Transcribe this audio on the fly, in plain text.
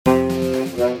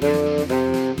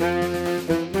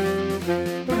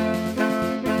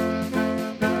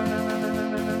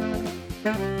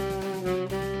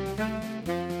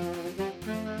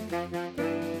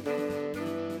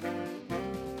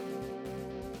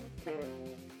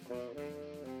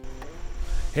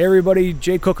Hey everybody,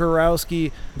 Jay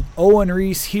Kokorowski, Owen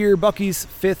Reese here, Bucky's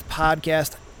 5th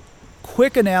podcast.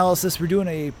 Quick analysis, we're doing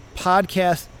a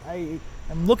podcast. I'm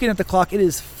looking at the clock, it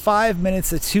is 5 minutes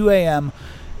to 2 a.m.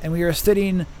 and we are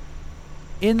sitting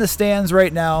in the stands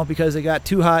right now because it got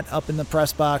too hot up in the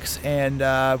press box and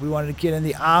we wanted to get in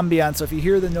the ambiance. So if you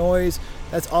hear the noise,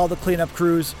 that's all the cleanup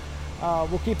crews.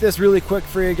 We'll keep this really quick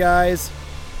for you guys.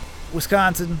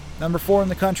 Wisconsin, number 4 in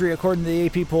the country according to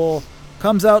the AP poll,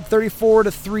 comes out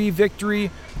 34-3 victory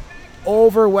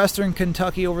over Western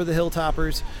Kentucky, over the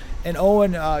Hilltoppers. And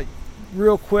Owen,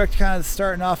 real quick, kind of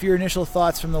starting off your initial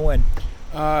thoughts from the win.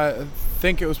 I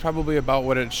think it was probably about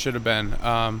what it should have been.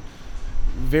 I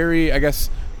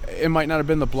guess it might not have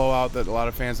been the blowout that a lot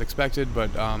of fans expected,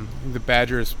 but the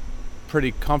Badgers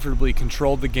pretty comfortably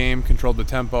controlled the game, controlled the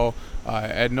tempo.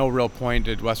 At no real point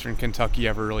did Western Kentucky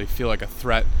ever really feel like a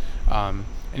threat.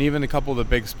 And even a couple of the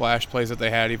big splash plays that they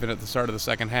had, even at the start of the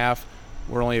second half,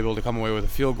 were only able to come away with a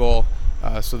field goal.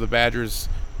 So the Badgers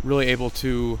really able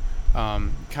to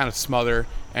kind of smother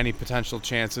any potential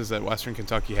chances that Western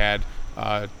Kentucky had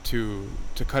to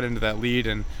cut into that lead.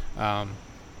 And a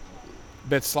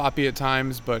bit sloppy at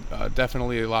times, but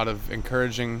definitely a lot of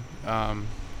encouraging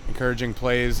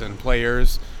plays and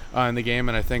players in the game.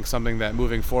 And I think something that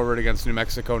moving forward against New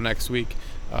Mexico next week,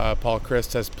 Paul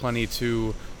Chryst has plenty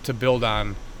to build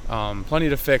on, plenty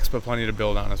to fix, but plenty to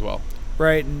build on as well.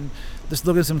 Right, and just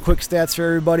look at some quick stats for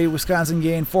everybody. Wisconsin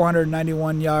gained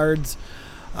 491 yards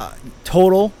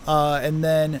total, and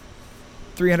then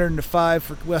 305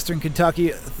 for Western Kentucky.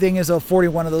 The thing is, though,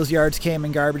 41 of those yards came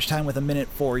in garbage time with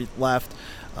 1:04 left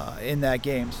in that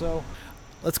game. So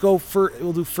let's go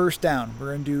we'll do first down. We're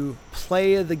going to do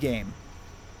play of the game.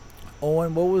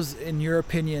 Owen, what was, in your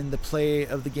opinion, the play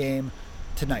of the game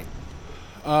tonight?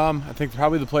 I think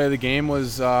probably the play of the game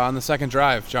was on the second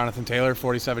drive. Jonathan Taylor,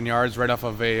 47 yards right off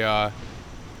of a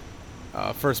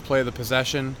first play of the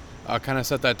possession. Kind of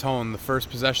set that tone. The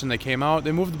first possession they came out,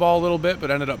 they moved the ball a little bit,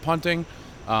 but ended up punting.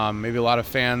 Maybe a lot of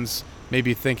fans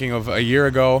maybe thinking of a year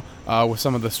ago with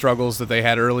some of the struggles that they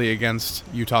had early against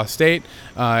Utah State.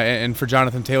 And for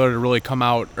Jonathan Taylor to really come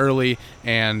out early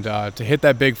and to hit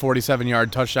that big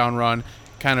 47-yard touchdown run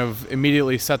kind of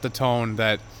immediately set the tone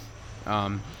that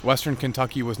Western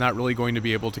Kentucky was not really going to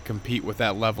be able to compete with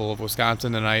that level of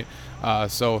Wisconsin tonight.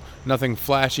 So nothing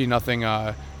flashy, nothing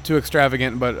too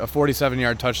extravagant, but a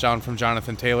 47-yard touchdown from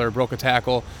Jonathan Taylor, broke a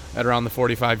tackle at around the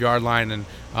 45-yard line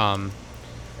and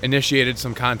initiated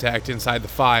some contact inside the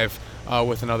 5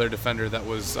 with another defender that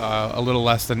was a little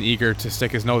less than eager to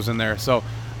stick his nose in there. So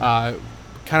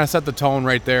kind of set the tone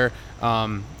right there.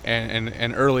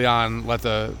 And early on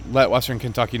let Western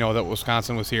Kentucky know that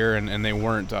Wisconsin was here and they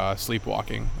weren't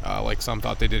sleepwalking like some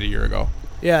thought they did a year ago.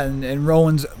 Yeah, and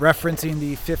Rowan's referencing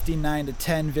the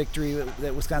 59-10 victory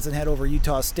that Wisconsin had over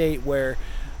Utah State, where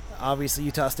obviously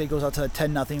Utah State goes out to a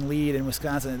 10-0 lead, and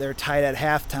Wisconsin, they're tied at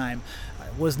halftime.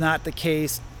 Was not the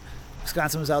case.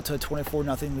 Wisconsin was out to a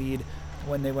 24-0 lead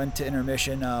when they went to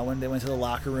intermission, when they went to the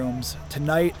locker rooms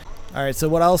tonight. All right, so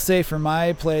what I'll say for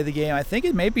my play of the game, I think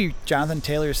it may be Jonathan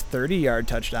Taylor's 30-yard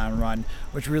touchdown run,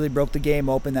 which really broke the game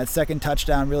open. That second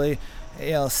touchdown really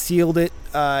sealed it.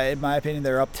 In my opinion,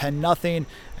 they're up 10-0,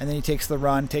 and then he takes the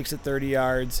run, takes it 30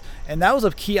 yards. And that was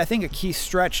a key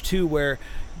stretch, too, where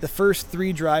the first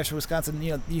 3 drives for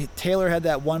Wisconsin, Taylor had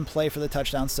that one play for the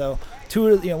touchdown. So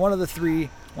one of the 3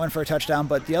 went for a touchdown,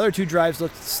 but the other 2 drives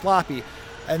looked sloppy.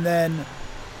 And then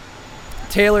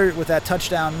Taylor with that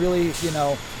touchdown really,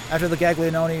 after the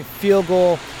Gaglianone field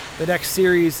goal, the next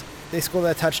series, they score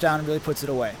that touchdown and really puts it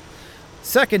away.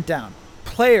 Second down,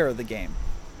 player of the game.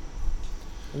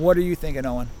 What are you thinking,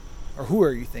 Owen? Or who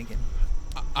are you thinking?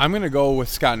 I'm going to go with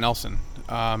Scott Nelson.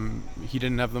 He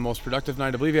didn't have the most productive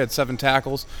night. I believe he had 7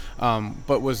 tackles,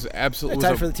 but was absolutely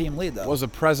tied for the team lead, though. Was a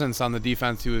presence on the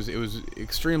defense. It was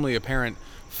extremely apparent,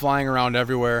 flying around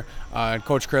everywhere.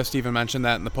 Coach Chryst even mentioned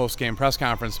that in the post-game press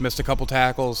conference. Missed a couple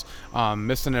tackles,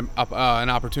 missed an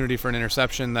opportunity for an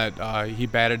interception that he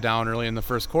batted down early in the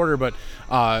first quarter, but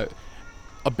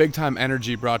a big-time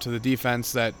energy brought to the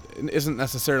defense that isn't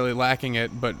necessarily lacking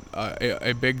it, but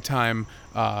a big-time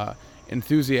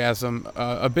enthusiasm,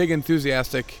 a big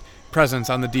enthusiastic presence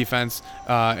on the defense,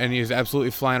 and he was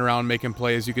absolutely flying around making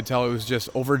plays. You could tell he was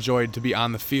just overjoyed to be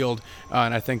on the field,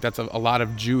 and I think that's a lot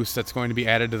of juice that's going to be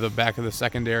added to the back of the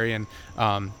secondary, and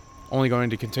only going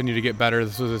to continue to get better.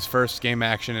 This was his first game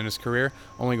action in his career,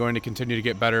 only going to continue to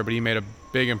get better, but he made a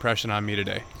big impression on me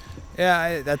today.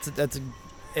 Yeah,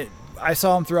 I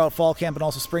saw him throughout fall camp and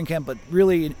also spring camp, but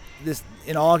really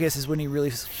in August is when he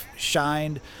really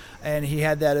shined. and he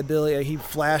had that ability. He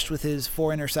flashed with his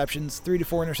 3 to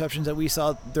 4 interceptions that we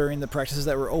saw during the practices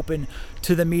that were open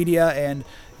to the media, and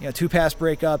 2 pass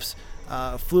breakups,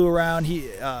 flew around.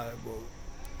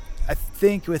 I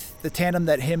think with the tandem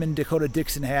that him and Dakota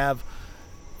Dixon have,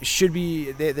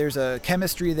 there's a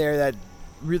chemistry there that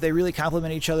they really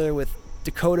complement each other, with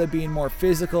Dakota being more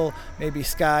physical, maybe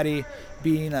Scotty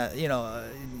being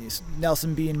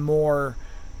Nelson being more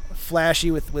flashy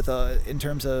in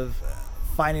terms of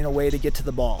finding a way to get to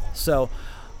the ball. So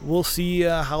we'll see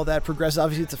how that progresses.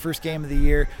 Obviously, it's the first game of the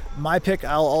year. My pick,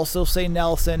 I'll also say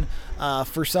Nelson.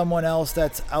 For someone else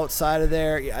that's outside of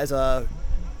there as a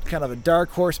kind of a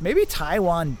dark horse, maybe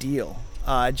Taiwan Deal.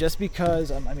 Just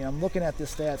because I'm looking at the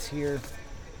stats here,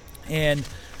 and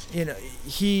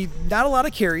he not a lot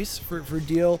of carries for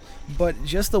Deal, but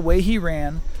just the way he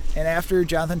ran. And after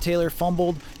Jonathan Taylor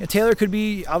fumbled, Taylor could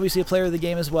be obviously a player of the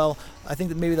game as well. I think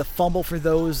that maybe the fumble for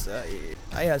those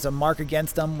is a mark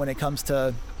against them when it comes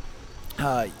to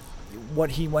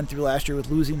what he went through last year with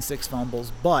losing 6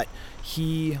 fumbles. But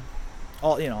I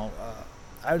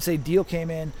would say Deal came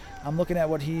in. I'm looking at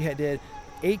what he did.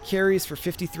 8 carries for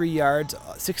 53 yards,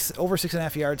 over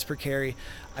 6.5 yards per carry.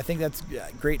 I think that's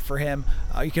great for him.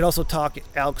 You could also talk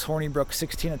Alex Hornibrook,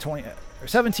 17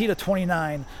 to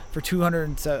 29 for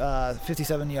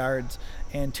 257 yards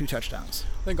and 2 touchdowns.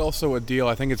 I think also a Deal,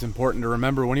 I think it's important to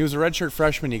remember, when he was a redshirt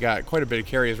freshman, he got quite a bit of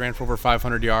carries, ran for over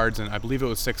 500 yards, and I believe it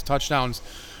was 6 touchdowns.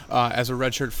 As a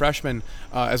redshirt freshman.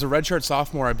 As a redshirt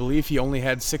sophomore, I believe he only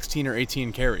had 16 or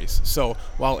 18 carries. So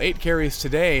while 8 carries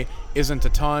today isn't a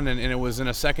ton, and it was in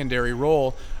a secondary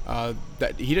role,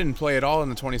 that he didn't play at all in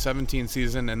the 2017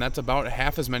 season, and that's about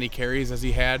half as many carries as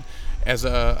he had as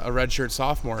a redshirt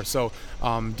sophomore. So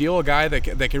Deal, a guy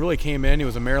that really came in. He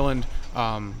was a Maryland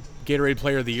Gatorade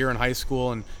Player of the Year in high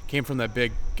school, and came from that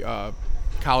big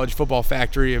college football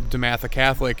factory of DeMatha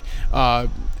Catholic.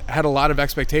 Had a lot of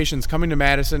expectations coming to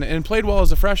Madison and played well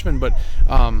as a freshman, but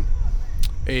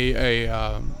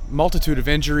a multitude of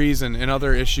injuries and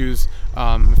other issues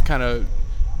kind of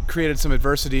created some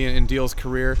adversity in Deal's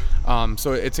career.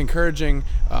 So it's encouraging,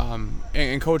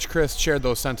 and Coach Chris shared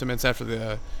those sentiments after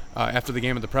the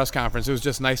game at the press conference. It was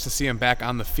just nice to see him back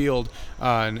on the field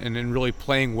and really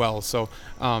playing well. So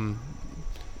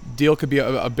Deal could be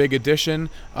a big addition,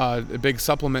 a big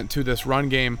supplement to this run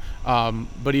game,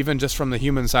 but even just from the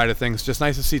human side of things, just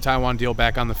nice to see Taiwan Deal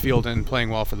back on the field and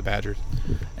playing well for the Badgers.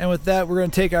 And with that, we're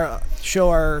going to show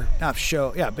our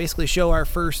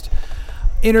first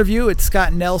interview. It's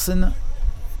Scott Nelson,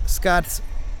 Scott's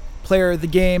player of the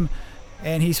game,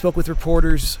 and he spoke with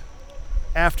reporters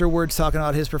afterwards talking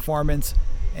about his performance.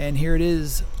 And here it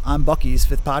is on Bucky's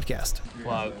 5th podcast.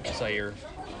 Well, I saw your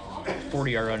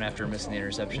 40-yard run after missing the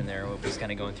interception there. What was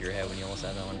kind of going through your head when you almost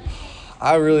had that one?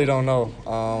 I really don't know.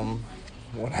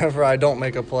 Whenever I don't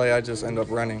make a play, I just end up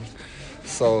running.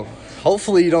 So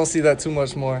hopefully you don't see that too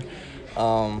much more.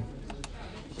 A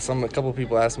couple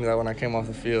people asked me that when I came off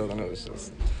the field, and it was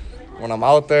just, when I'm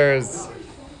out there, it's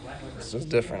just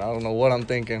different. I don't know what I'm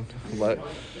thinking, but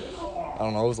I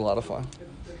don't know. It was a lot of fun.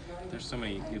 There's so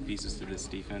many new pieces to this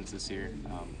defense this year.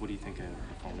 What do you think of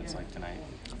the performance like tonight?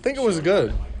 I think it was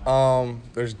good.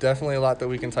 There's definitely a lot that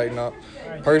we can tighten up.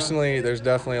 Personally, there's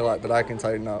definitely a lot that I can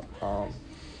tighten up. A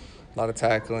lot of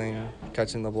tackling,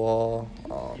 catching the ball,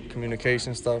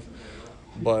 communication stuff.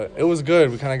 But it was good.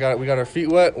 We got our feet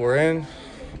wet. We're in,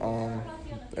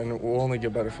 and we'll only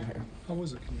get better from here. How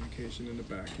was the communication in the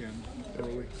back end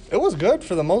early? It was good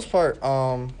for the most part.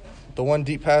 The one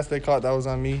deep pass they caught, that was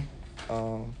on me.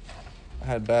 I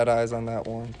had bad eyes on that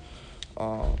one.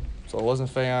 So it wasn't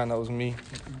Fayon, that was me.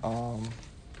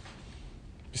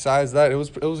 Besides that, it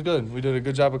was good. We did a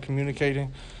good job of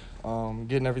communicating,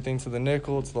 getting everything to the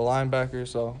nickel, to the linebacker.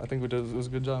 So I think it was a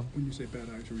good job. When you say bad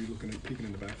eyes, were you looking at peeking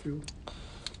in the backfield?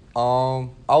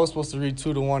 I was supposed to read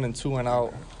 2 to 1 and 2 and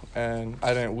out, and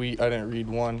I didn't read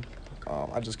 1.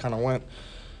 I just kind of went.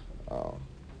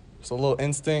 So a little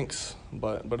instincts,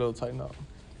 but it'll tighten up.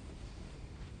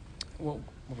 What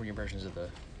were your impressions of the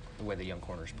way the young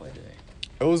corners played today?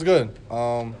 It was good.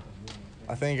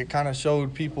 I think it kind of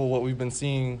showed people what we've been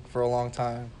seeing for a long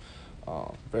time.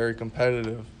 Very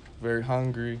competitive, very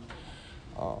hungry,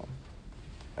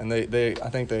 and I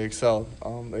think they excelled.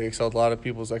 They excelled a lot of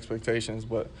people's expectations,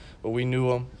 but we knew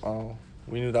them.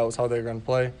 We knew that was how they were going to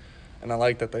play, and I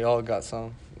like that they all got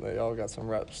some. They all got some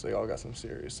reps. They all got some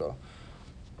series. So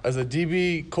as a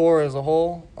DB core as a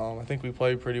whole, I think we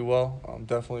played pretty well.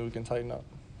 Definitely we can tighten up.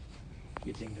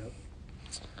 You dinged up?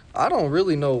 I don't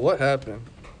really know what happened.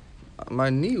 My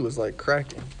knee was like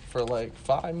cracking for like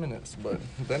 5 minutes, but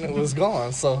then it was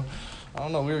gone. So I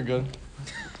don't know. We were good.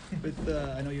 With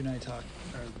I know you and I talked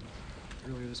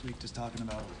earlier this week just talking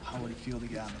about how would it feel to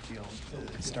get on the field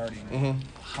starting. Mm-hmm.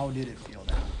 How did it feel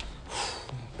now?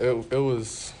 It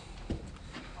was,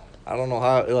 I don't know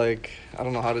how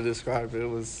to describe it. It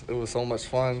was so much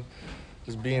fun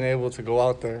just being able to go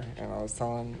out there. And I was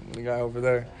telling the guy over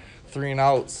there, 3 and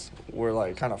outs were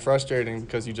like kind of frustrating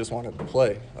because you just wanted to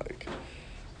play. Like,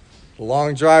 the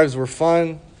long drives were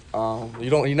fun.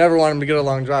 You never want them to get a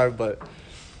long drive, but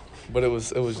it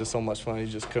was just so much fun. You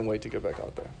just couldn't wait to get back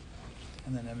out there.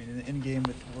 And then, I mean, in game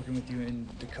with working with you in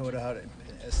Dakota,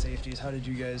 as safeties, how did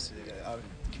you guys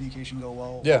communication go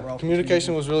well? Yeah, overall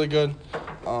communication was really good.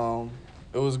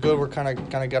 It was good. We're kind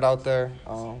of get out there.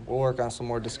 We'll work on some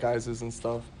more disguises and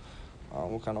stuff.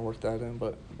 We'll kind of work that in.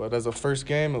 But as a first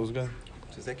game, it was good.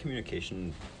 So is that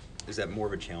communication, is that more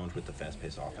of a challenge with the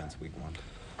fast-paced offense week 1?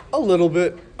 A little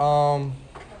bit.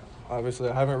 Obviously,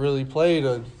 I haven't really played,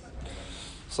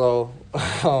 so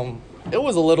it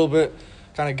was a little bit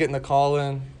kind of getting the call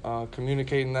in,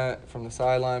 communicating that from the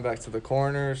sideline back to the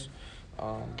corners,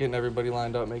 getting everybody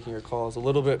lined up, making your calls. A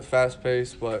little bit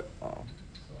fast-paced, but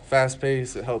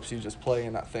fast-paced, it helps you just play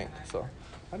and not think. So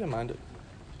I didn't mind it.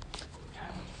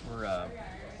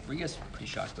 Were you guys pretty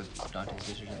shocked with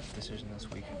Dante's decision this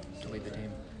week to lead the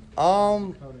team?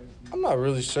 I'm not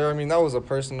really sure. I mean, that was a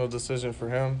personal decision for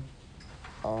him.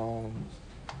 I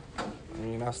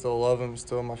mean, I still love him,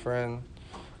 still my friend.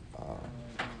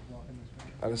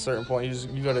 At a certain point,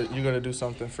 you gotta do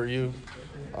something for you.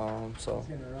 So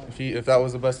if that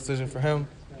was the best decision for him,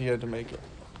 he had to make it.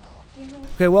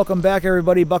 Okay, welcome back,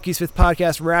 everybody. Bucky's Fifth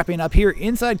Podcast wrapping up here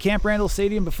inside Camp Randall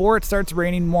Stadium before it starts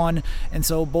raining 1, and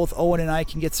so both Owen and I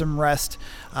can get some rest.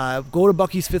 Go to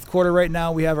Bucky's Fifth Quarter right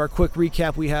now. We have our quick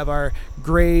recap. We have our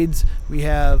grades. We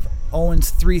have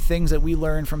Owen's 3 things that we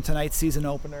learned from tonight's season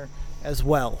opener as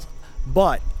well.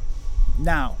 But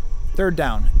now, third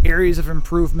down, areas of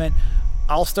improvement.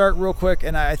 I'll start real quick,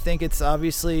 and I think it's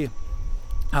obviously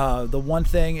the one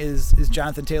thing is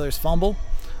Jonathan Taylor's fumble.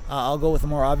 I'll go with a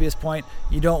more obvious point.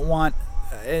 You don't want,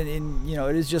 and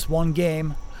it is just one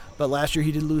game, but last year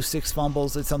he did lose 6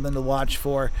 fumbles. It's something to watch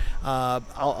for.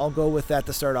 I'll go with that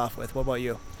to start off with. What about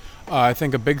you? I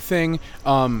think a big thing,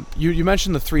 you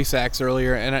mentioned the 3 sacks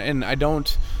earlier, and I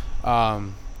don't,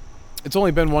 it's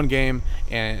only been one game,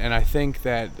 and I think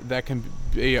that can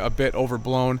be a bit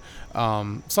overblown.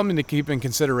 Something to keep in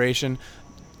consideration.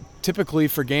 Typically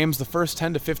for games, the first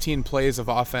 10 to 15 plays of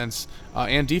offense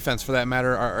and defense, for that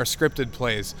matter, are scripted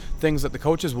plays. Things that the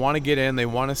coaches want to get in. They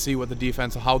want to see what the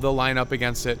defense, how they'll line up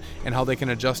against it, and how they can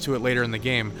adjust to it later in the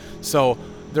game. So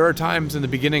there are times in the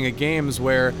beginning of games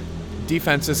where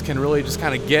defenses can really just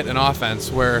kind of get an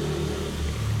offense where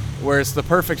it's the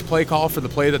perfect play call for the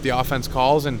play that the offense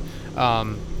calls, and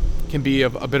can be a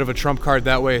bit of a trump card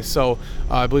that way. So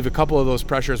I believe a couple of those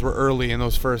pressures were early in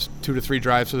those first 2 to 3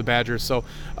 drives for the Badgers. So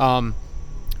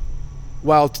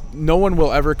while no one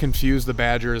will ever confuse the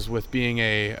Badgers with being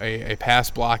a pass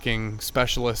blocking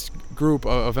specialist group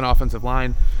of an offensive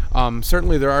line,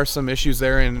 certainly there are some issues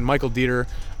there, and Michael Dieter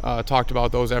talked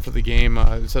about those after the game.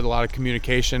 Said a lot of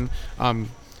communication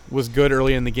was good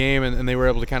early in the game, and they were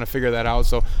able to kind of figure that out.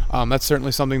 So that's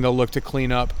certainly something they'll look to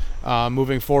clean up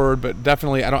moving forward. But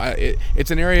definitely,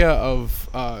 it's an area of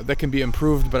that can be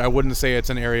improved, but I wouldn't say it's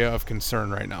an area of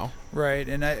concern right now. Right,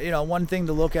 and one thing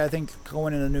to look at, I think,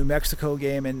 going in a New Mexico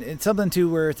game, and it's something too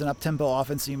where it's an up-tempo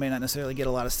offense, so you may not necessarily get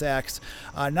a lot of sacks,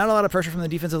 not a lot of pressure from the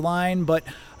defensive line, but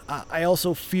I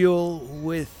also feel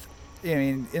with.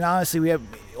 And honestly,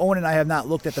 Owen and I have not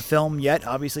looked at the film yet.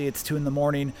 Obviously, it's 2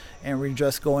 a.m, and we're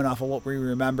just going off of what we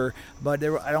remember. But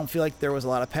I don't feel like there was a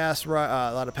lot of pass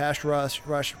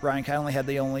rush. Ryan Connolly had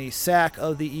the only sack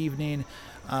of the evening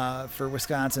for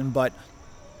Wisconsin, but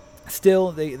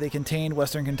still, they contained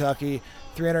Western Kentucky.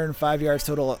 305 yards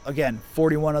total. Again,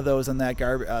 41 of those on that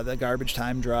the garbage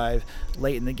time drive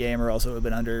late in the game, or else it would have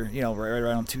been under right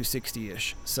around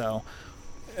 260-ish. So.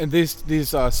 And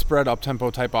these spread up-tempo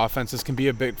type offenses can be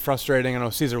a bit frustrating. I know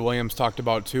Caesar Williams talked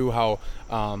about, too, how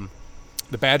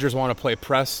the Badgers want to play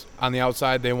press on the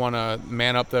outside. They want to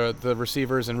man up the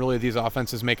receivers, and really these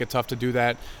offenses make it tough to do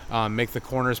that, make the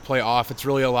corners play off. It's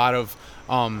really a lot of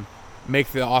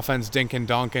make the offense dink and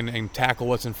dunk and tackle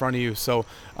what's in front of you. So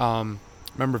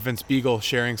remember Vince Beagle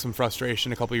sharing some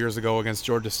frustration a couple years ago against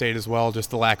Georgia State as well, just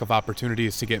the lack of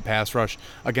opportunities to get pass rush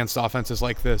against offenses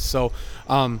like this. So,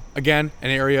 again, an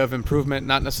area of improvement,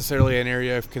 not necessarily an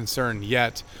area of concern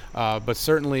yet, but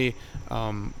certainly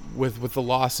with the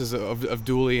losses of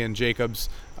Dooley and Jacobs,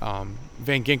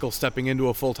 Van Ginkel stepping into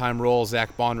a full-time role,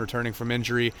 Zach Bond returning from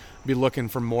injury, be looking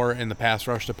for more in the pass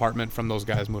rush department from those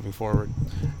guys moving forward.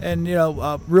 And,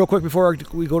 real quick before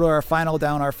we go to our final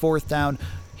down, our 4th down,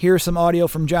 Here's some audio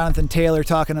from Jonathan Taylor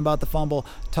talking about the fumble,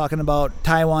 talking about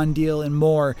Taiwan deal and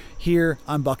more here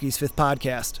on Bucky's Fifth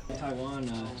Podcast.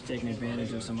 Taiwan taking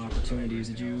advantage of some opportunities.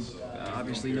 Did you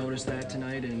obviously notice that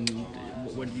tonight, and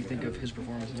what did you think of his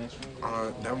performance today?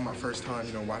 That was my first time,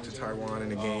 watching Taiwan in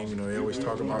the game. They always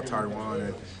talk about Taiwan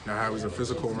and how he's a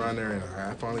physical runner, and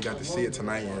I finally got to see it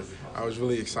tonight, and I was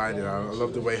really excited. I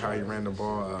love the way how he ran the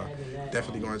ball.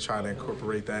 Definitely going to try to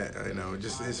incorporate that,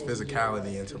 just his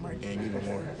physicality into my game even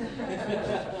more.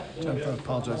 Jonathan, I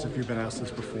apologize if you've been asked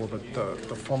this before, but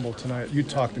the fumble tonight, you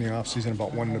talked in the offseason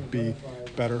about wanting to be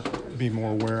better, be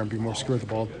more aware, and be more secure with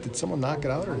the ball. Did someone knock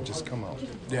it out, or did it just come out?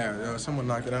 Yeah, someone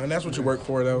knocked it out, and that's what you work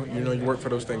for, though. You work for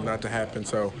those things not to happen.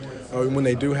 So when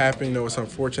they do happen, it's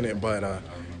unfortunate, but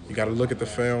you got to look at the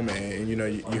film, and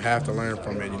you have to learn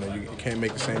from it. You can't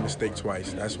make the same mistake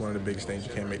twice. That's one of the biggest things.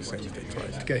 You can't make the same mistake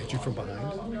twice. The guy hit you from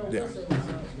behind? Yeah.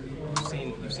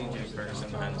 You've seen Jake Ferguson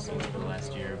behind the scenes for the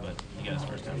last year, but he got his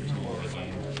first opportunity in the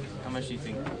game. How much do you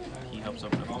think he helps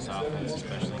open up this offense,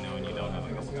 especially knowing you don't have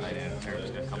a couple tight ends or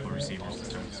a couple receivers to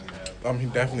start this year? He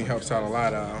definitely helps out a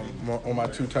lot. On my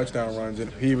 2 touchdown runs,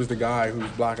 and he was the guy whose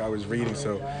block I was reading,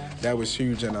 so that was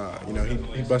huge. And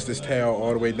he busted his tail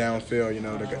all the way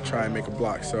downfield, to try and make a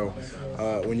block. So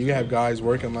when you have guys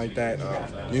working like that,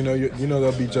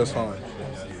 they'll be just fine.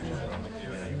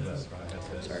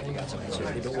 Sorry if you got something.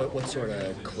 But what sort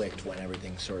of clicked when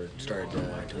everything sort of started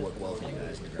to work well for you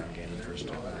guys in the ground game in the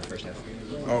first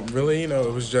half? Really,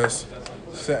 it was just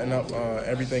setting up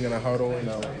everything in a huddle,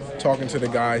 talking to the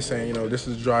guys, saying, this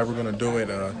is the drive, we're going to do it.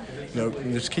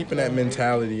 Just keeping that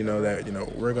mentality,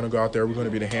 that, we're going to go out there, we're going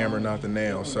to be the hammer, not the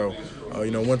nail. So,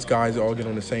 once guys all get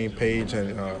on the same page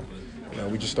and,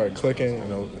 we just start clicking,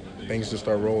 things just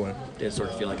start rolling. Did it sort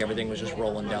of feel like everything was just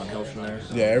rolling downhill from there?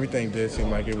 Yeah, everything did seem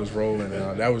like it was rolling,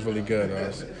 and that was really good.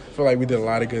 I feel like we did a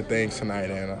lot of good things tonight,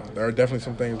 and there are definitely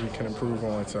some things we can improve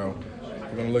on. So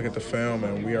we're going to look at the film,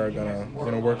 and we're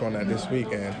going to work on that this week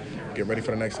and get ready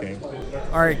for the next game.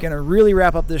 All right, going to really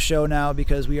wrap up this show now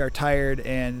because we are tired,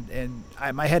 and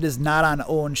my head is not on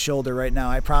Owen's shoulder right now.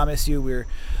 I promise you,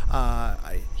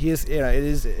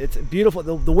 it's beautiful.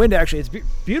 The wind actually, it's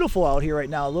beautiful out here right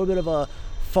now. A little bit of a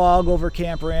fog over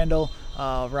Camp Randall.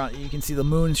 You can see the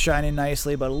moon shining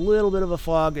nicely, but a little bit of a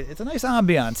fog. It's a nice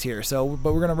ambiance here.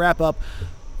 But we're going to wrap up.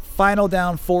 Final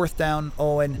down, 4th down,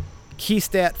 Owen. Key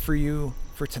stat for you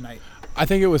for tonight. I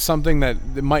think it was something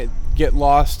that might get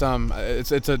lost.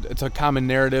 It's a common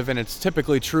narrative, and it's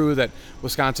typically true that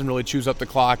Wisconsin really chews up the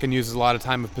clock and uses a lot of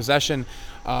time of possession.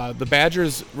 The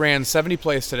Badgers ran 70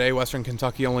 plays today, Western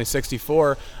Kentucky only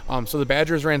 64. So the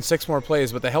Badgers ran 6 more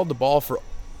plays, but they held the ball for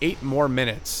 8 more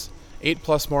minutes.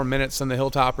 8+ more minutes than the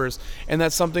Hilltoppers, and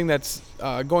that's something that's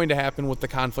going to happen with the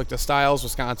conflict of styles.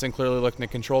 Wisconsin clearly looking to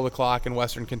control the clock, and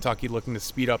Western Kentucky looking to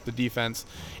speed up the defense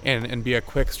and be a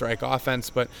quick strike offense.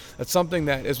 But that's something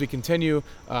that as we continue,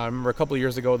 remember a couple of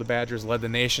years ago the Badgers led the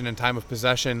nation in time of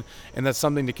possession, and that's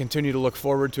something to continue to look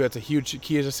forward to. It's a huge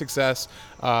key to success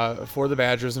for the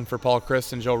Badgers and for Paul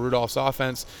Chryst and Joe Rudolph's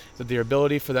offense, that the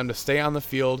ability for them to stay on the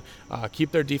field,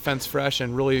 keep their defense fresh,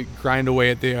 and really grind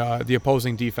away at the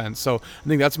opposing defense. So I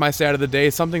think that's my stat of the day,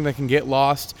 something that can get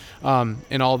lost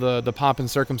in all the pomp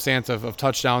and circumstance of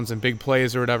touchdowns and big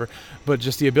plays or whatever, but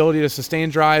just the ability to sustain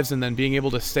drives and then being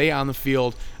able to stay on the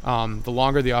field. The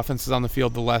longer the offense is on the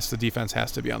field, the less the defense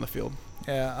has to be on the field.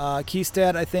 Yeah, key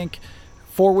stat I think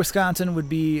for Wisconsin would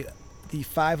be the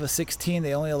 5 of 16.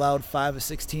 They only allowed 5 of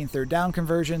 16 third down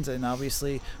conversions, and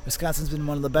obviously Wisconsin's been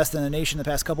one of the best in the nation the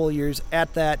past couple of years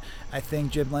at that. I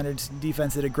think Jim Leonard's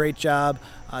defense did a great job,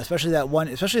 especially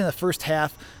in the first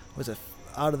half.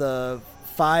 Out of the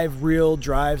 5 real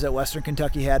drives that Western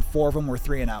Kentucky had, 4 of them were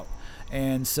 3 and out.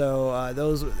 And so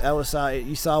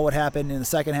you saw what happened in the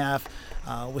second half.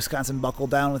 Wisconsin buckled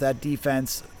down with that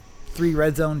defense. 3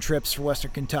 red zone trips for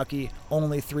Western Kentucky,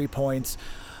 only 3 points.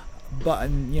 But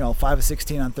 5 of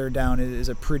 16 on third down is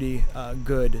a pretty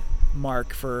good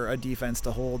mark for a defense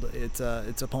to hold its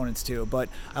opponents to. But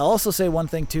I'll also say one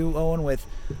thing too, Owen, with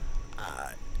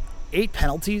 8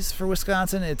 penalties for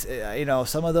Wisconsin. It's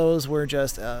some of those were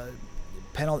just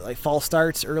false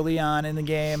starts early on in the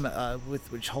game,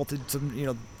 which halted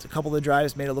some. A couple of the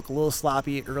drives made it look a little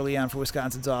sloppy early on for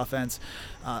Wisconsin's offense.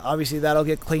 Obviously, that'll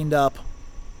get cleaned up.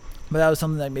 But that was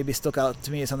something that maybe stuck out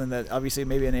to me as something that obviously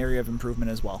maybe an area of improvement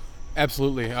as well.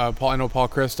 Absolutely. I know Paul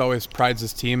Chryst always prides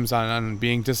his teams on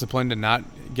being disciplined and not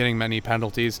getting many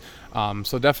penalties.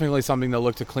 So definitely something they'll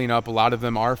look to clean up. A lot of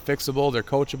them are fixable. They're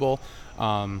coachable.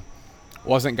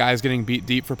 Wasn't guys getting beat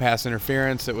deep for pass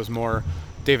interference. It was more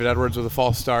David Edwards with a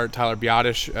false start. Tyler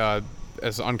Biotish,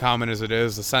 as uncommon as it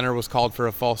is, the center was called for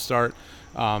a false start.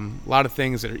 A lot of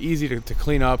things that are easy to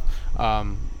clean up.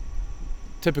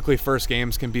 Typically first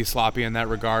games can be sloppy in that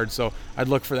regard, so I'd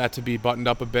look for that to be buttoned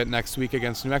up a bit next week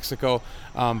against New Mexico,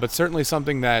 but certainly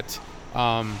something that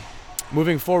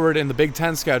moving forward in the Big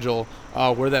Ten schedule,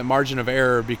 where that margin of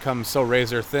error becomes so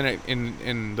razor thin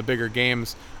in the bigger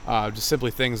games, just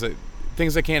simply things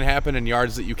that can't happen and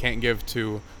yards that you can't give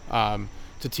to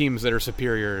teams that are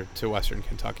superior to Western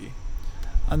Kentucky.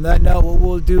 On that note, what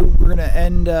we'll do, we're going to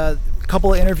end a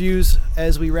couple of interviews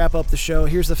as we wrap up the show.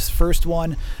 Here's the first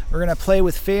one. We're going to play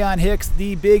with Faion Hicks,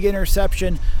 the big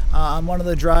interception on one of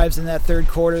the drives in that third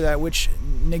quarter, that which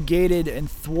negated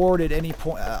and thwarted any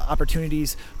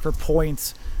opportunities for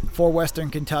points for Western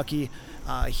Kentucky.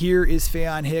 Here is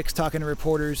Faion Hicks talking to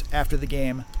reporters after the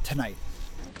game tonight.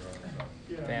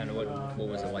 Fan, what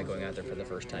was it like going out there for the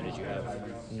first time? Did you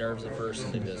have nerves at first,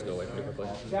 and did it just go away pretty quickly?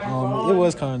 It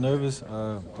was kind of nervous,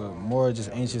 but more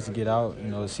just anxious to get out,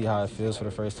 see how it feels for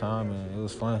the first time, and it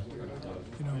was fun.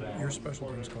 Your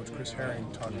special teams coach, Chris Herring,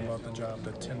 talked about the job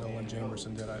that Tyndall and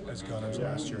Jamerson did as gunners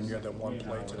last year, and you had that one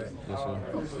play today. Yes, sir.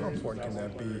 How important can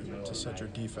that be to set your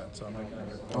defense up?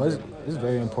 Oh, it's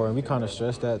very important. We kind of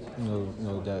stress that,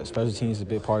 that special teams is a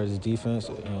big part of the defense,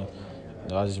 and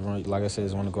I just like I said,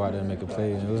 just want to go out there and make a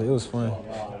play, and it was fun. Do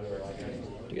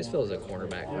you guys feel as a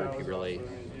cornerback group you really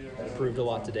improved a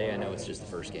lot today? I know it's just the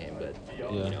first game, but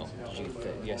yeah. Did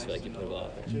you guys feel like you played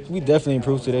well? We definitely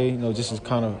improved today. Just to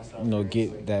kind of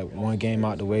get that one game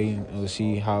out the way and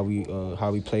see how we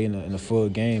play in a full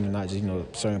game, and not just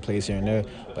certain plays here and there,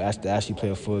 but actually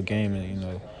play a full game.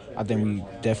 And I think we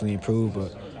definitely improved,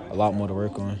 but a lot more to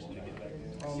work on.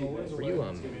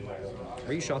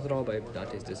 Were you shocked at all by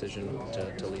Dante's decision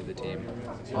to leave the team?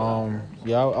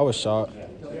 Yeah, I was shocked,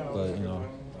 but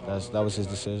that was his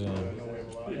decision.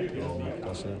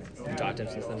 That's it. You talked to him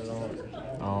since then at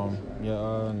all?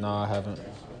 No, I haven't.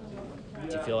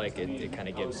 Do you feel like it kind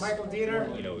of gives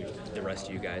the rest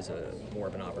of you guys more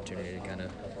of an opportunity to kind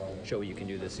of show what you can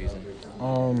do this season?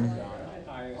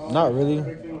 Not really,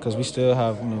 because we still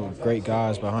have great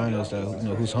guys behind us that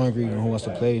who's hungry and who wants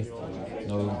to play.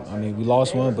 We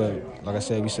lost one, but like I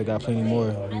said, we still got plenty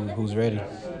more who's ready.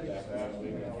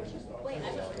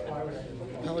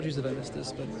 Apologies if I missed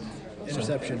this, but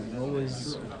interception. What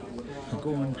was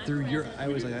going through your? I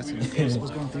always like asking. What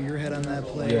was going through your head on that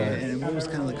play, and what was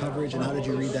kind of the coverage, and how did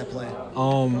you read that play?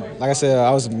 Like I said,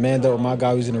 I was manned up with my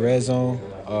guy who was in the red zone.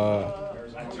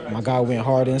 My guy went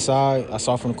hard inside. I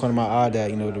saw from the corner of my eye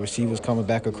that the receiver was coming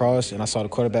back across, and I saw the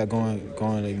quarterback going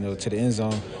to the end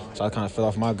zone. So I kind of fell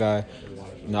off my guy.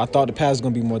 I thought the pass was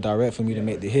going to be more direct for me to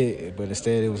make the hit, but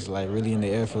instead it was like really in the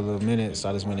air for a little minute, so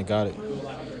I just went and got it.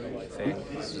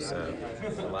 This is a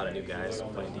lot of new guys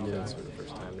playing defense for the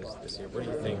first time this year. What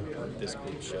do you think this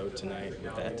group showed tonight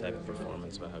with that type of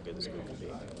performance about how good this group can be?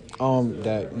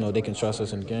 That they can trust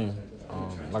us in the game.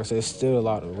 Like I said, it's still a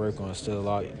lot to work on. It's still a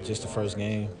lot, just the first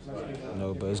game,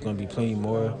 but it's going to be plenty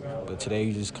more. But today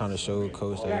you just kind of showed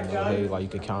Coach that, hey, you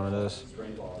can count on us.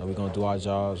 We're going to do our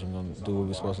jobs. We're going to do what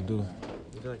we're supposed to do.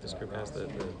 I feel like this group has the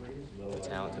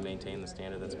talent to maintain the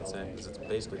standard that's been set, because it's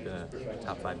basically been a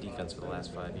top 5 defense for the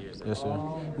last 5 years. Yes, sir.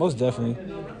 Most definitely.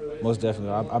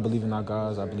 I believe in our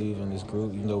guys. I believe in this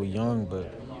group, even though we're young,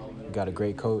 but we got a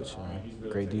great coach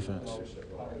and great defense.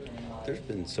 There's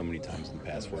been so many times in the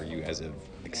past where you guys have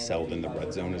excelled in the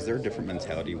red zone. Is there a different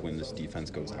mentality when this defense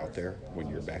goes out there, when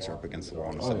your backs are up against the wall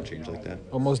and a sudden change like that?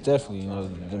 Well, most definitely.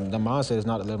 The mindset is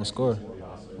not to let them score.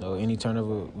 Any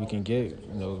turnover we can get,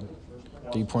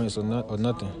 3 points or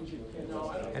nothing.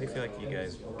 How do you feel like you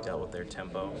guys dealt with their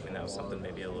tempo? That was something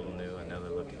maybe a little new. I know they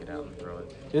love to get out and throw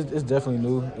it. It's definitely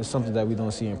new. It's something that we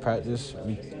don't see in practice.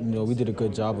 We did a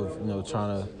good job of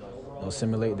trying to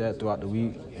simulate that throughout the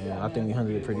week, and I think we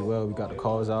handled it pretty well. We got the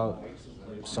calls out,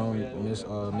 some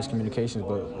miscommunications,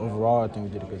 but overall I think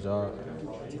we did a good job.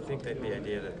 Do you think that the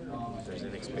idea that there's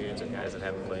inexperience of guys that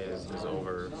haven't played is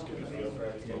over a little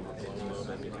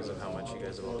bit because of how much you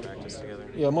guys have all practiced together?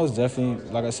 Yeah, most definitely.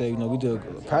 Like I said,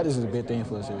 practice is a big thing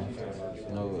for us here.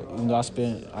 Even though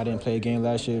I didn't play a game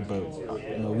last year, but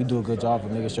we do a good job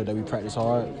of making sure that we practice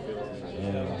hard,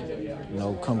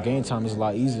 and come game time it's a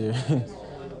lot easier.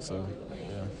 So,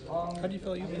 yeah. How do you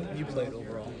feel you played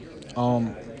overall?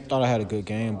 Thought I had a good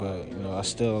game, but I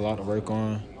still a lot to work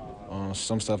on.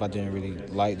 Some stuff I didn't really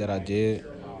like that I did,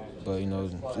 but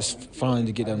just finally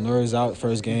to get them nerves out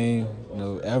first game,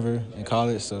 ever in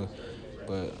college. So,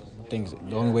 but I think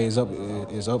the only way is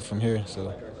up from here.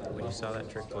 So. When you saw that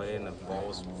trick play and the ball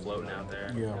was floating out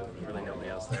there, really nobody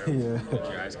else there. Yeah. Did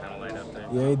your eyes kind of light up there?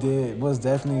 Yeah, it did. Most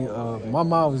definitely. My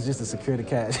mind was just to secure the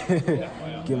catch,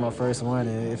 get my first one,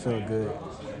 and it felt good.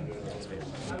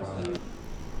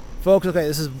 Folks, okay,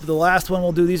 this is the last one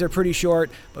we'll do. These are pretty short,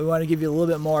 but we want to give you a little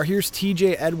bit more. Here's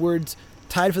TJ Edwards,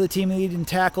 tied for the team lead in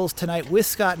tackles tonight with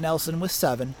Scott Nelson with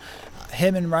 7.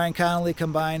 Him and Ryan Connolly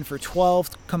combined for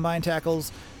 12 combined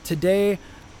tackles today.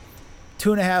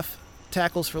 2.5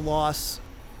 tackles for loss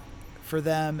for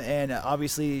them, and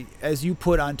obviously, as you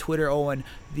put on Twitter, Owen,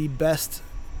 the best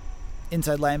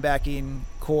inside linebacking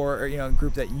core, or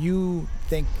group that you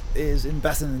think is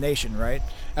best in the nation, right?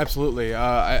 Absolutely.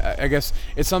 I guess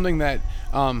it's something that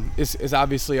is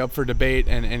obviously up for debate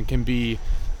and can be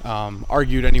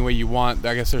argued any way you want.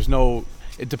 I guess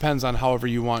it depends on however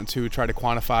you want to try to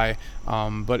quantify,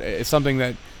 but it's something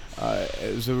that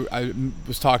I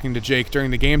was talking to Jake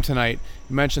during the game tonight.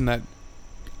 You mentioned that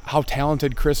how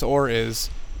talented Chris Orr is,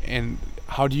 and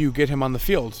how do you get him on the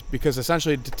field? Because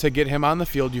essentially, to get him on the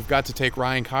field, you've got to take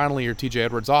Ryan Connolly or TJ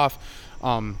Edwards off.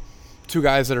 2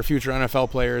 guys that are future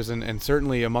NFL players and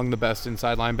certainly among the best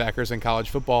inside linebackers in college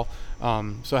football.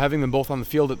 So having them both on the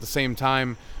field at the same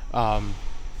time,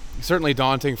 certainly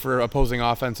daunting for opposing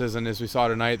offenses. And as we saw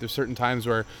tonight, there's certain times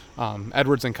where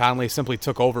Edwards and Connolly simply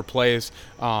took over plays,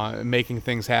 making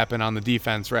things happen on the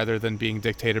defense rather than being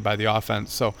dictated by the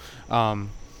offense. So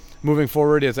moving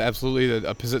forward is absolutely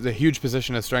a huge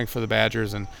position of strength for the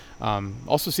Badgers. And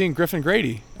also seeing Griffin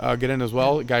Grady get in as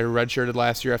well, a guy who redshirted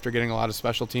last year after getting a lot of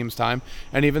special teams time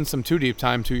and even some 2-deep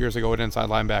time 2 years ago at inside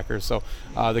linebackers. So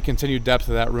the continued depth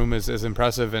of that room is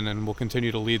impressive and will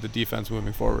continue to lead the defense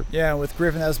moving forward. Yeah, with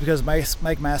Griffin, that was because Mike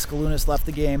Mascalunas left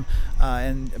the game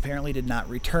and apparently did not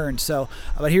return. So,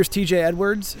 but here's TJ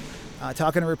Edwards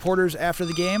talking to reporters after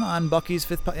the game on Bucky's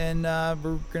Fifth, and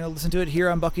we're going to listen to it here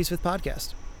on Bucky's Fifth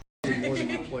Podcast. More than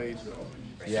you played.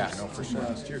 Yeah, no, for sure.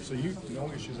 Last year, so you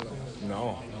no issues at all.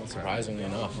 No, surprisingly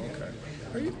enough.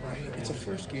 Okay. It's a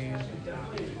first game,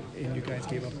 and you guys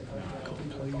gave up a couple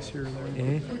plays here and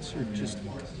there. What's your just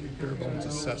bare bones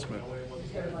assessment?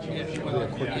 Real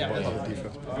quick about how the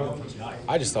defense performed?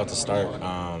 I just thought to start,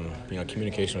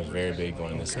 communication was very big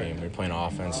going in this game. We were playing an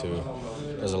offense who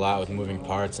does a lot with moving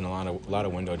parts and a lot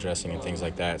of window dressing and things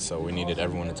like that. So we needed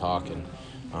everyone to talk and.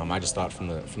 I just thought from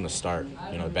the start,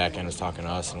 the back end was talking to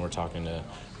us, and we're talking to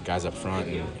guys up front,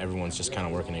 and everyone's just kind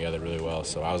of working together really well.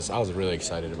 So I was really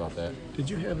excited about that. Did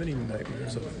you have any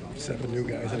nightmares of 7 new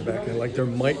guys in the back end? Like there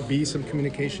might be some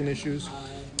communication issues?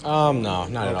 No,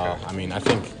 not at all. I mean, I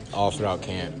think all throughout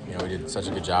camp, we did such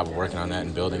a good job of working on that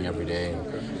and building every day.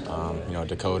 And,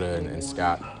 Dakota and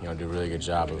Scott, do a really good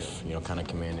job of, kind of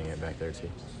commanding it back there too.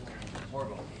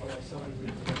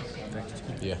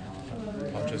 Yeah.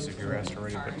 Apologize if you were asked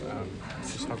already, but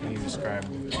just how can you describe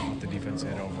what the defense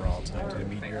had overall tonight? Did it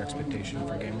meet your expectation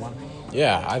for game 1?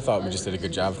 Yeah, I thought we just did a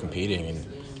good job of competing, and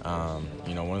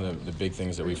one of the big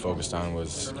things that we focused on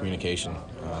was communication.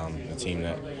 A team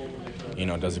that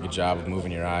does a good job of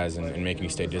moving your eyes and making you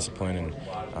stay disciplined. And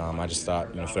I just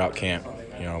thought throughout camp,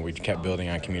 we kept building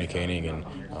on communicating, and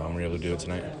we were able to do it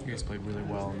tonight. You guys played really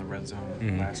well in the red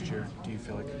zone last year. Do you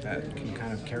feel like that can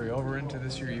kind of carry over into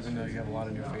this year, even though you have a lot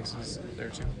of new faces there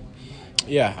too?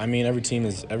 Yeah, I mean every team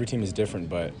is different,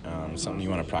 but something you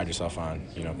want to pride yourself on.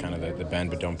 Kind of the bend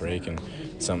but don't break, and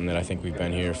something that I think we've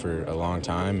been here for a long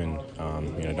time, and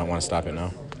don't want to stop it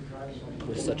now.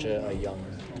 With such a young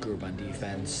group on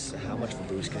defense, how much of a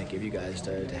boost can it give you guys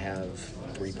to have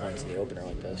 3 points in the opener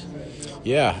like this?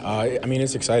 Yeah, I mean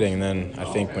it's exciting, and then I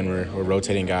think when we're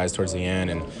rotating guys towards the end,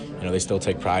 and they still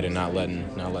take pride in not letting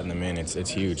them in. It's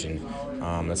huge, and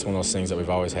that's one of those things that we've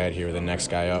always had here. The next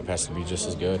guy up has to be just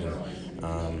as good,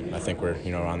 and I think we're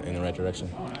in the right direction.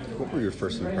 What were your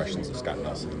first impressions of Scott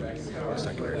Nelson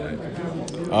secondary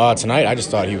night? Tonight, I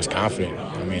just thought he was confident.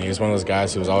 I mean, he was one of those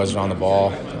guys who was always on the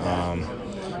ball.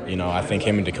 I think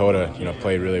him and Dakota,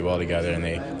 played really well together, and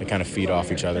they kind of feed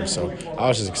off each other. So I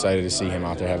was just excited to see him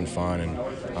out there having fun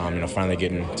and, finally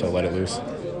getting to let it loose.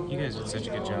 You guys did such a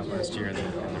good job last year in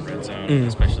the red zone,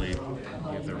 especially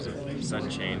if there was a sudden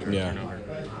change or a turnover.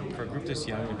 For a group this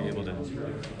young to be able to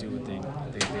do what they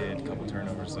did, a couple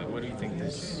turnovers, what do you think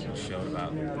this showed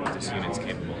about what this unit's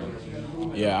capable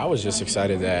of? Yeah, I was just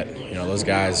excited that, those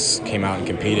guys came out and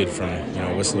competed from,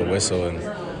 whistle to whistle, and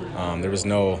there was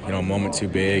no, moment too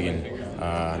big, and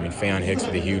Faion Hicks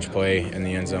with a huge play in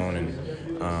the end zone, and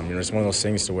it's one of those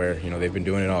things to where they've been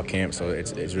doing it all camp, so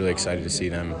it's really excited to see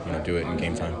them do it in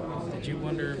game time. Did you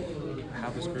wonder how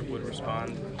this group would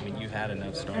respond? I mean, you had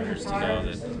enough starters to know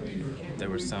that there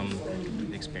was some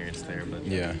experience there, but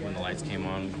when the lights came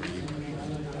on, were you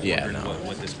wondering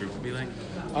what this group would be like?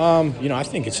 I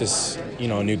think it's just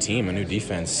a new team, a new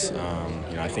defense.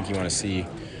 I think you want to see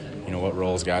what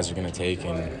roles guys are going to take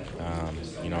and,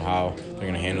 how they're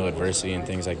going to handle adversity and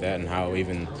things like that, and how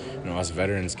even, us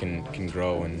veterans can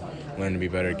grow and learn to be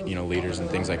better, leaders and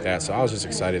things like that. So I was just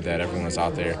excited that everyone was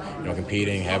out there,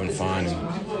 competing, having fun,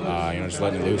 and, just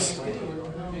letting it loose.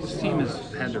 This team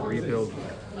has had to rebuild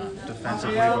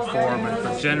defensively before,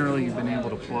 but generally you've been able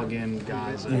to plug in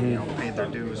guys that paid their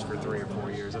dues for 3 or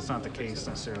 4 years. That's not the case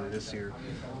necessarily this year.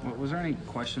 Was there any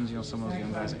questions some of those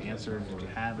young guys answered? Did you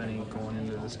have any going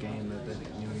into this game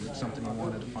that something you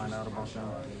wanted to find out about them?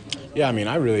 Yeah, I mean,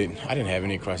 I didn't have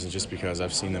any questions just because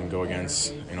I've seen them go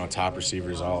against top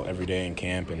receivers every day in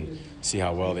camp and see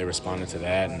how well they responded to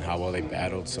that and how well they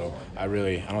battled. So I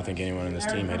don't think anyone on this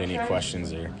team had any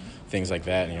questions or things like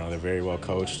that. They're very well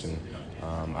coached, and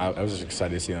I was just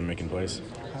excited to see them making plays.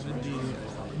 How did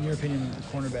in your opinion, the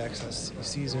cornerbacks,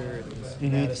 Caesar,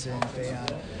 Madison,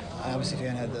 Fayon, obviously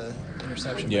Fayon had the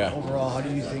interception. Yeah. But overall, how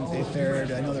do you think they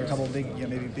fared? I know there were a couple of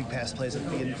maybe big pass plays at the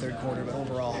beginning of the third quarter, but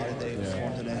overall, how did they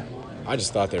perform today? I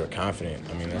just thought they were confident.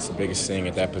 I mean, that's the biggest thing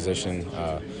at that position.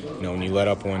 When you let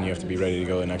up one, you have to be ready to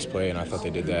go the next play, and I thought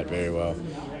they did that very well.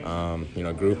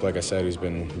 A group, like I said, who's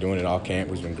been doing it all camp,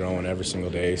 who's been growing every single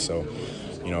day. So,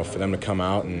 for them to come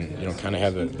out and, kind of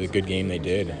have the good game they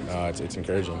did, it's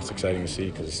encouraging. It's exciting to see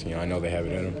because, I know they have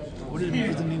it in them. What does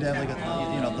it mean to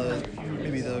have,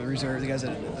 maybe the reserve, the guys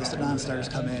the non-starters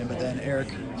come in, but then Eric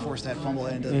forced that fumble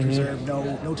into the preserve,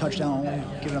 no touchdown, only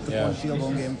giving up the one field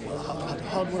goal game.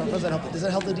 How does that help? Does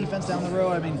that help the defense down the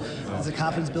road? I mean, is it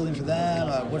confidence building for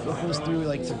them? What goes through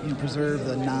to preserve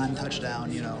the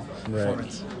non-touchdown,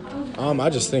 performance? I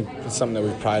just think it's something that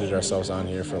we've prided ourselves on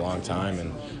here for a long time,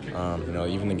 and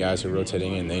even the guys who are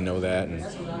rotating in, they know that,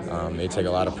 and they take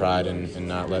a lot of pride in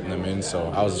not letting them in. So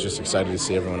I was just excited to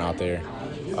see everyone out there,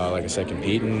 like I said,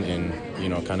 competing and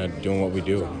kind of doing what we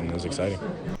do, and it was exciting.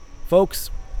 Folks,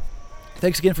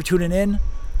 thanks again for tuning in.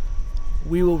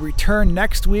 We will return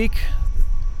next week,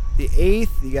 the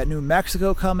 8th. You got New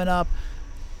Mexico coming up,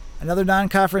 another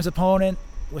non-conference opponent.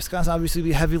 Wisconsin obviously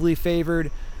be heavily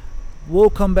favored. We'll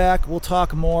come back. We'll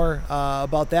talk more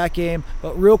about that game.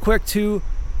 But real quick, too,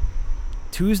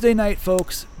 Tuesday night,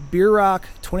 folks, Beer Rock,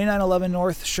 2911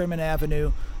 North Sherman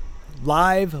Avenue,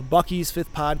 live Bucky's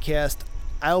 5th podcast.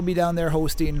 I'll be down there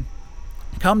hosting.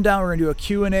 Come down. We're going to do a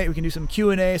Q&A. We can do some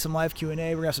Q&A, some live Q&A. We're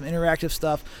going to have some interactive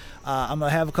stuff. I'm going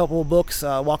to have a couple of books,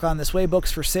 Walk On This Way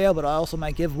books for sale, but I also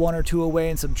might give 1 or 2 away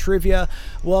and some trivia.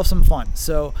 We'll have some fun.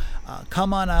 So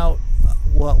come on out.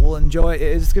 We'll enjoy it.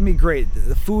 It's going to be great.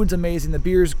 The food's amazing. The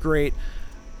beer's great.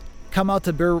 Come out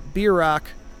to Beer Rock,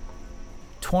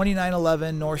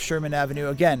 2911 North Sherman Avenue.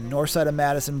 Again, north side of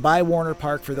Madison, by Warner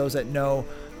Park, for those that know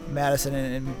Madison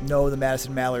and know the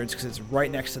Madison Mallards, because it's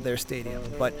right next to their stadium.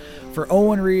 But for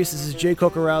Owen Reese, this is Jay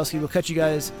Kokorowski. We'll catch you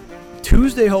guys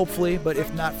Tuesday, hopefully, but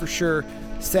if not for sure,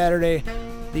 Saturday,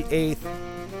 the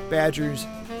 8th, Badgers,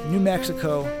 New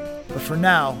Mexico. But for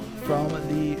now, from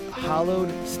the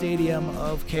hallowed stadium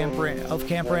of Camp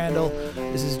Randall,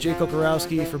 this is Jay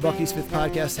Kokorowski for Bucky's 5th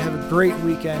podcast. Have a great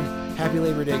weekend. Happy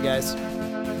Labor Day, guys.